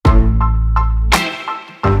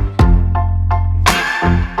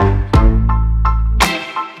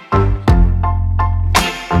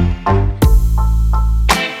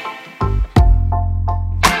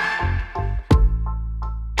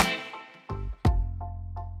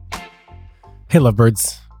Hey,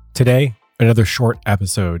 lovebirds. Today, another short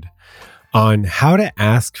episode on how to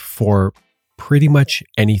ask for pretty much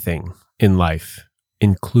anything in life,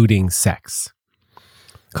 including sex.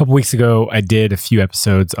 A couple weeks ago, I did a few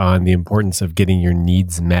episodes on the importance of getting your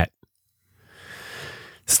needs met.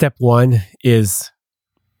 Step one is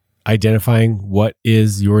identifying what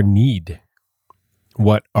is your need.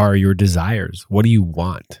 What are your desires? What do you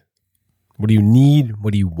want? What do you need?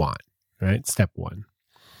 What do you want? Right? Step one.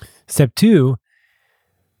 Step two,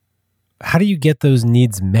 how do you get those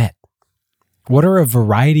needs met? What are a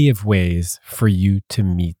variety of ways for you to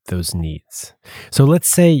meet those needs? So let's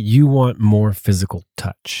say you want more physical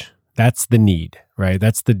touch. That's the need, right?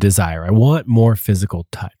 That's the desire. I want more physical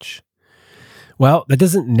touch. Well, that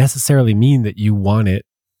doesn't necessarily mean that you want it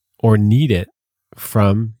or need it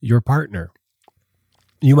from your partner.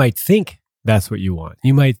 You might think that's what you want.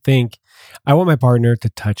 You might think, I want my partner to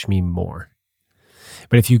touch me more.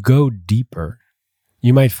 But if you go deeper,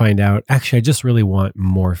 you might find out, actually, I just really want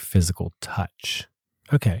more physical touch.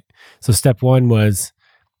 Okay. So step one was,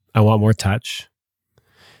 I want more touch.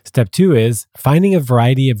 Step two is finding a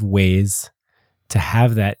variety of ways to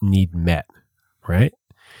have that need met, right?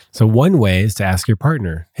 So one way is to ask your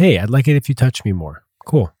partner, hey, I'd like it if you touch me more.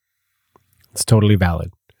 Cool. It's totally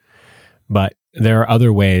valid. But there are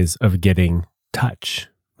other ways of getting touch,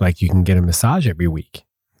 like you can get a massage every week.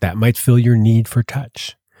 That might fill your need for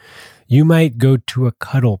touch. You might go to a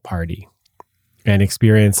cuddle party and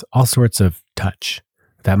experience all sorts of touch.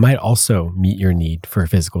 That might also meet your need for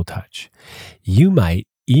physical touch. You might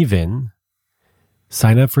even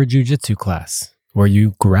sign up for a jiu-jitsu class where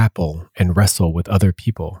you grapple and wrestle with other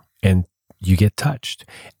people and you get touched.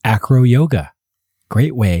 Acro yoga,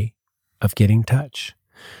 great way of getting touch,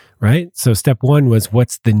 right? So step one was,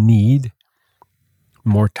 what's the need?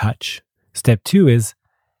 More touch. Step two is,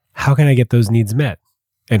 how can I get those needs met?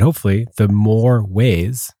 And hopefully, the more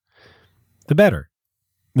ways, the better.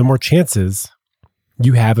 The more chances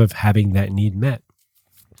you have of having that need met.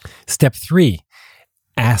 Step three,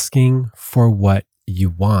 asking for what you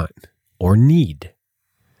want or need.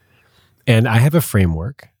 And I have a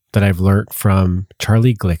framework that I've learned from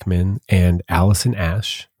Charlie Glickman and Allison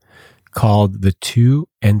Ash called the 2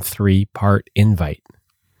 and 3 part invite.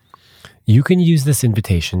 You can use this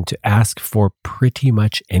invitation to ask for pretty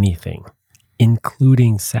much anything,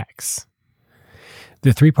 including sex.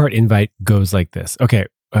 The 3-part invite goes like this. Okay,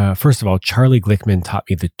 first of all, Charlie Glickman taught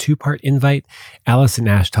me the 2-part invite. Allison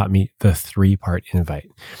Ash taught me the 3-part invite.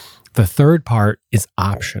 The third part is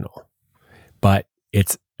optional, but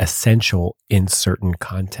it's essential in certain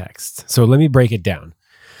contexts. So let me break it down.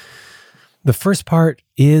 The first part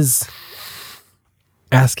is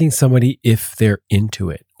asking somebody if they're into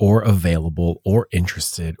it or available or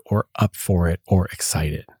interested or up for it or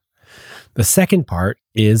excited. The second part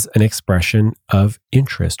is an expression of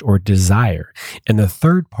interest or desire. And the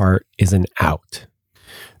third part is an out.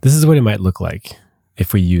 This is what it might look like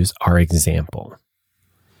if we use our example.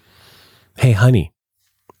 Hey, honey,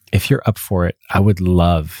 if you're up for it, I would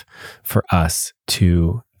love for us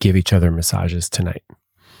to give each other massages tonight.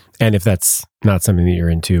 And if that's not something that you're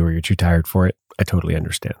into or you're too tired for it, I totally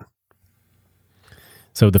understand.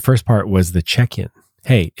 So the first part was the check-in.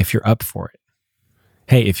 Hey, if you're up for it.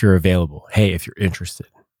 Hey, if you're available. Hey, if you're interested.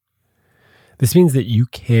 This means that you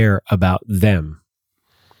care about them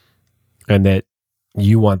and that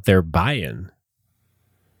you want their buy-in.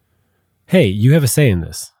 Hey, you have a say in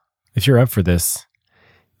this. If you're up for this,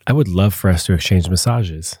 I would love for us to exchange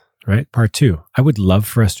massages, right? Part two, I would love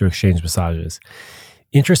for us to exchange massages.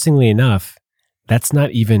 Interestingly enough, that's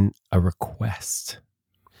not even a request.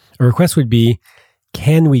 A request would be,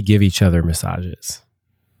 can we give each other massages?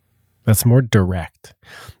 That's more direct.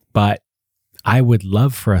 But I would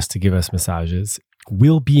love for us to give us massages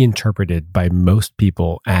will be interpreted by most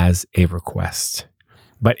people as a request.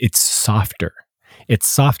 But it's softer. It's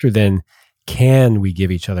softer than, can we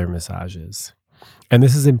give each other massages? And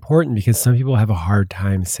this is important because some people have a hard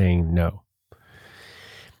time saying no.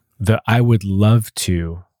 The I would love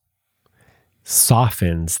to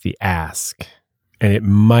softens the ask, and it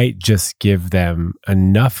might just give them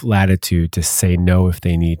enough latitude to say no if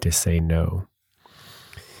they need to say no.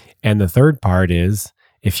 And the third part is,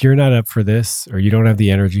 if you're not up for this or you don't have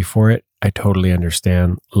the energy for it, I totally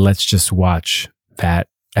understand. Let's just watch that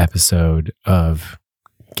episode of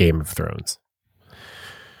Game of Thrones.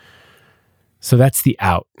 So that's the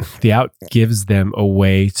out. The out gives them a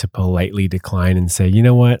way to politely decline and say, you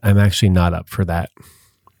know what? I'm actually not up for that.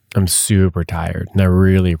 I'm super tired, and I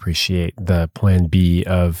really appreciate the plan B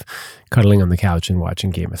of cuddling on the couch and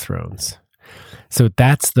watching Game of Thrones. So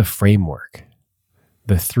that's the framework.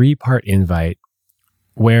 The 3-part invite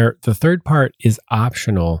where the third part is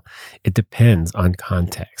optional. It depends on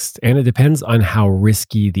context, and it depends on how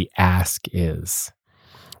risky the ask is.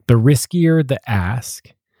 The riskier the ask,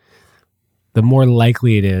 the more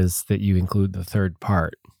likely it is that you include the third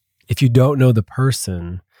part. If you don't know the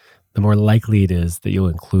person, the more likely it is that you'll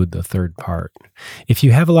include the third part. If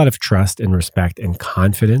you have a lot of trust and respect and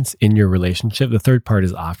confidence in your relationship, the third part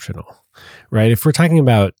is optional, right? If we're talking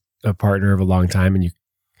about a partner of a long time and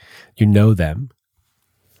you know them,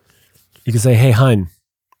 you can say, hey, hun,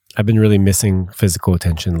 I've been really missing physical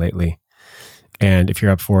attention lately. And if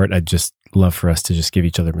you're up for it, I'd just love for us to just give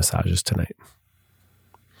each other massages tonight.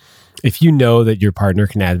 If you know that your partner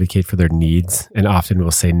can advocate for their needs and often will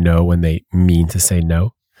say no when they mean to say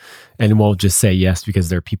no, and won't just say yes because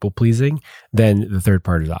they're people pleasing, then the third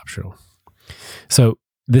part is optional. So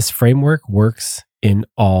this framework works in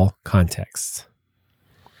all contexts.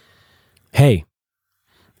 Hey,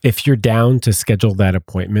 if you're down to schedule that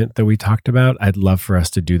appointment that we talked about, I'd love for us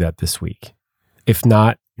to do that this week. If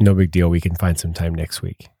not, no big deal. We can find some time next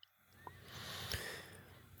week.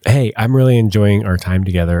 Hey, I'm really enjoying our time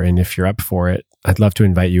together. And if you're up for it, I'd love to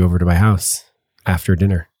invite you over to my house after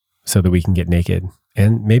dinner so that we can get naked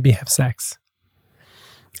and maybe have sex.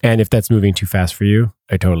 And if that's moving too fast for you,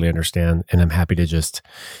 I totally understand. And I'm happy to just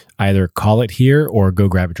either call it here or go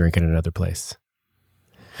grab a drink at another place.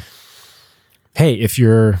 Hey, if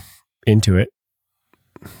you're into it,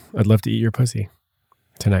 I'd love to eat your pussy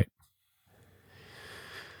tonight.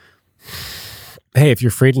 Hey, if you're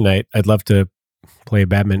free tonight, I'd love to play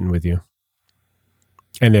badminton with you.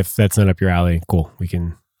 And if that's not up your alley, cool. We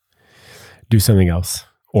can do something else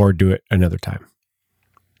or do it another time.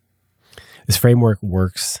 This framework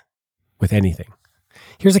works with anything.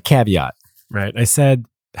 Here's a caveat, right? I said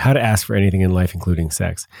how to ask for anything in life, including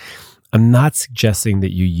sex. I'm not suggesting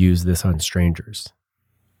that you use this on strangers.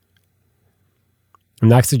 I'm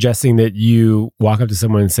not suggesting that you walk up to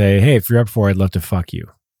someone and say, hey, if you're up for it, I'd love to fuck you.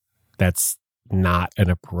 That's not an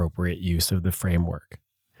appropriate use of the framework.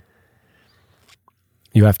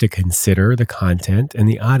 You have to consider the content and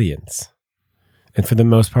the audience. And for the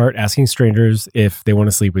most part, asking strangers if they want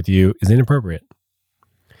to sleep with you is inappropriate.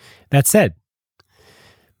 That said,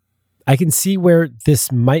 I can see where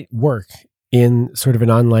this might work in sort of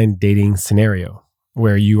an online dating scenario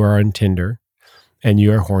where you are on Tinder and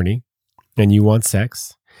you are horny and you want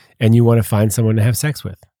sex and you want to find someone to have sex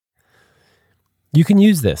with. You can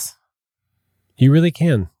use this. You really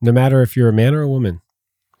can, no matter if you're a man or a woman.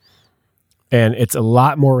 And it's a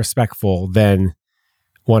lot more respectful than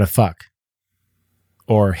want to fuck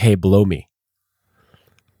or hey, blow me.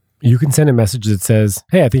 You can send a message that says,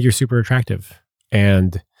 hey, I think you're super attractive.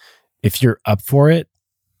 And if you're up for it,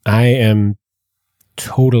 I am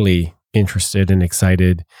totally interested and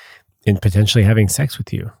excited in potentially having sex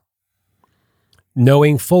with you.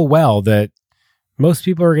 Knowing full well that most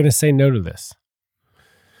people are going to say no to this.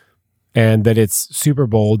 And that it's super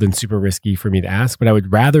bold and super risky for me to ask, but I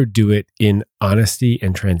would rather do it in honesty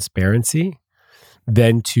and transparency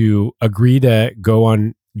than to agree to go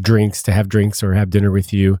on drinks, to have drinks or have dinner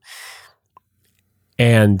with you,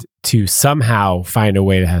 and to somehow find a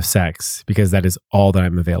way to have sex because that is all that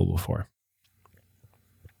I'm available for.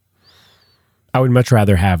 I would much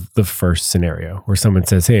rather have the first scenario where someone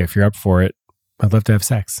says, hey, if you're up for it, I'd love to have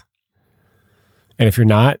sex. And if you're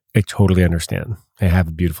not, I totally understand. And have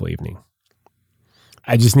a beautiful evening.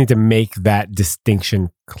 I just need to make that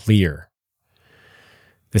distinction clear.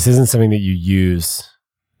 This isn't something that you use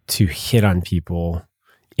to hit on people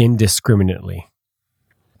indiscriminately.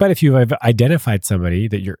 But if you have identified somebody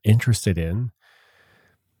that you're interested in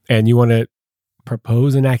and you want to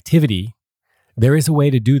propose an activity, there is a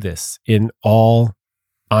way to do this in all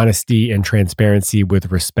honesty and transparency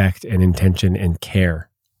with respect and intention and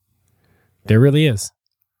care. There really is.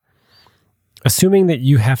 Assuming that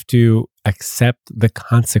you have to accept the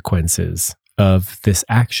consequences of this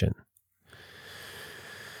action.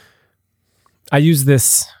 I use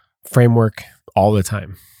this framework all the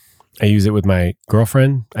time. I use it with my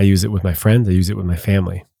girlfriend. I use it with my friends. I use it with my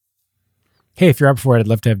family. Hey, if you're up for it, I'd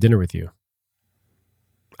love to have dinner with you.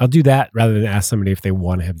 I'll do that rather than ask somebody if they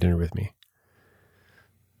want to have dinner with me.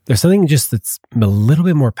 There's something just that's a little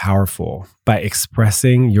bit more powerful by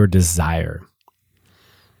expressing your desire.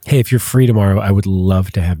 Hey, if you're free tomorrow, I would love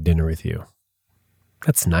to have dinner with you.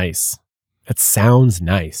 That's nice. That sounds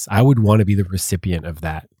nice. I would want to be the recipient of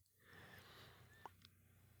that.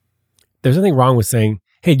 There's nothing wrong with saying,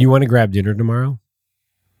 hey, do you want to grab dinner tomorrow?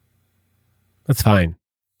 That's fine.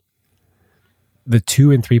 The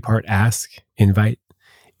 2 and 3 part ask, invite,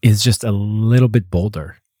 is just a little bit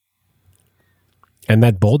bolder. And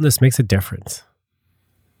that boldness makes a difference.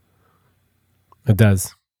 It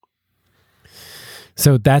does.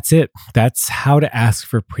 So that's it. That's how to ask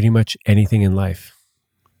for pretty much anything in life.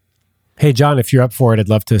 Hey, John, if you're up for it, I'd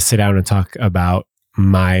love to sit down and talk about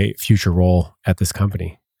my future role at this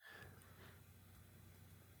company.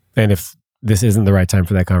 And if this isn't the right time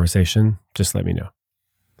for that conversation, just let me know.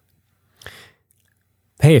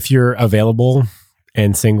 Hey, if you're available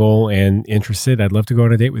and single and interested, I'd love to go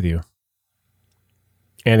on a date with you.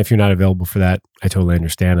 And if you're not available for that, I totally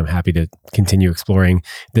understand. I'm happy to continue exploring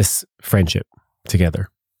this friendship together.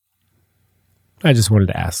 I just wanted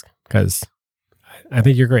to ask because I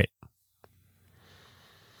think you're great.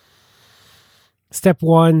 Step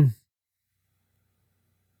one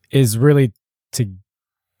is really to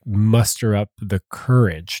muster up the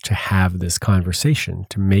courage to have this conversation,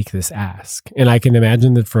 to make this ask. And I can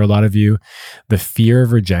imagine that for a lot of you, the fear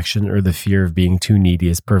of rejection or the fear of being too needy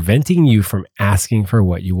is preventing you from asking for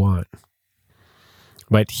what you want.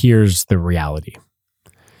 But here's the reality.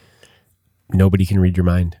 Nobody can read your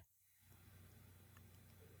mind.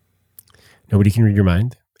 Nobody can read your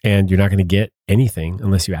mind, and you're not going to get anything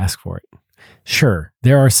unless you ask for it. Sure,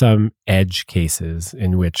 there are some edge cases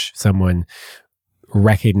in which someone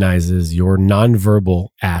recognizes your nonverbal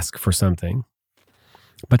ask for something.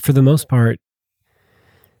 But for the most part,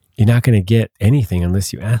 you're not going to get anything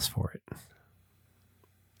unless you ask for it.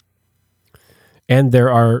 And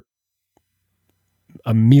there are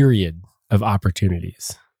a myriad of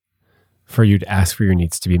opportunities for you to ask for your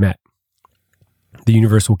needs to be met. The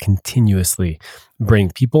universe will continuously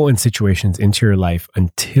bring people and situations into your life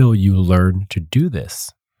until you learn to do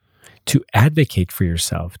this, to advocate for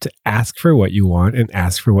yourself, to ask for what you want and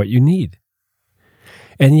ask for what you need.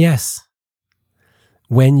 And yes,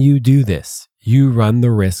 when you do this, you run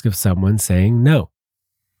the risk of someone saying no,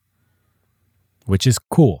 which is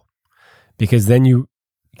cool because then you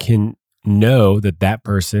can know that that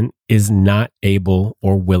person is not able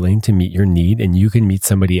or willing to meet your need, and you can meet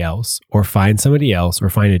somebody else or find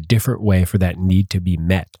a different way for that need to be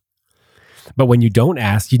met. But when you don't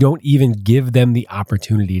ask, you don't even give them the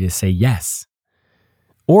opportunity to say yes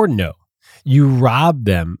or no. You rob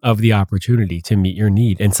them of the opportunity to meet your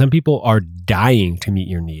need. And some people are dying to meet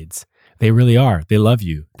your needs. They really are. They love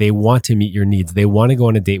you. They want to meet your needs. They want to go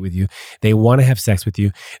on a date with you. They want to have sex with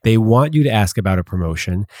you. They want you to ask about a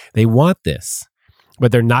promotion. They want this,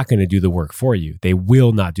 but they're not going to do the work for you. They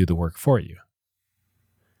will not do the work for you.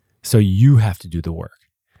 So you have to do the work.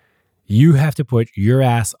 You have to put your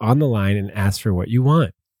ass on the line and ask for what you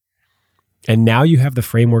want. And now you have the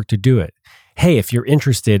framework to do it. Hey, if you're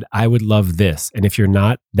interested, I would love this. And if you're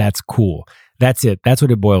not, that's cool. That's it. That's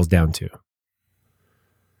what it boils down to.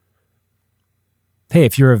 Hey,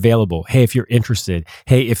 if you're available. Hey, if you're interested.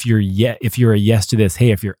 Hey, if you're a yes to this.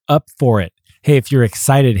 Hey, if you're up for it. Hey, if you're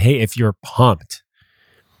excited. Hey, if you're pumped.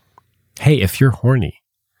 Hey, if you're horny.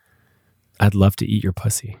 I'd love to eat your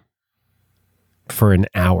pussy for an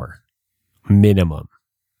hour minimum.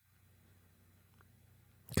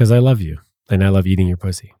 Because I love you and I love eating your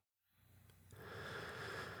pussy.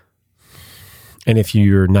 And if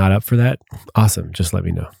you're not up for that, awesome. Just let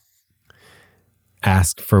me know.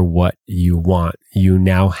 Ask for what you want. You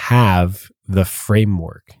now have the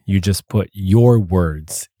framework. You just put your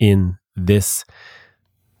words in this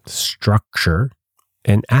structure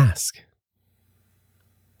and ask.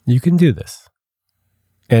 You can do this.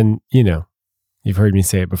 And, you've heard me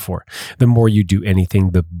say it before. The more you do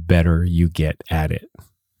anything, the better you get at it.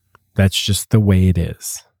 That's just the way it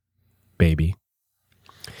is, baby.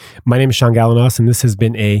 My name is Sean Galanos, and this has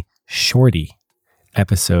been a shorty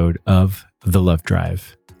episode of The Love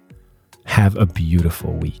Drive. Have a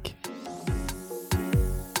beautiful week.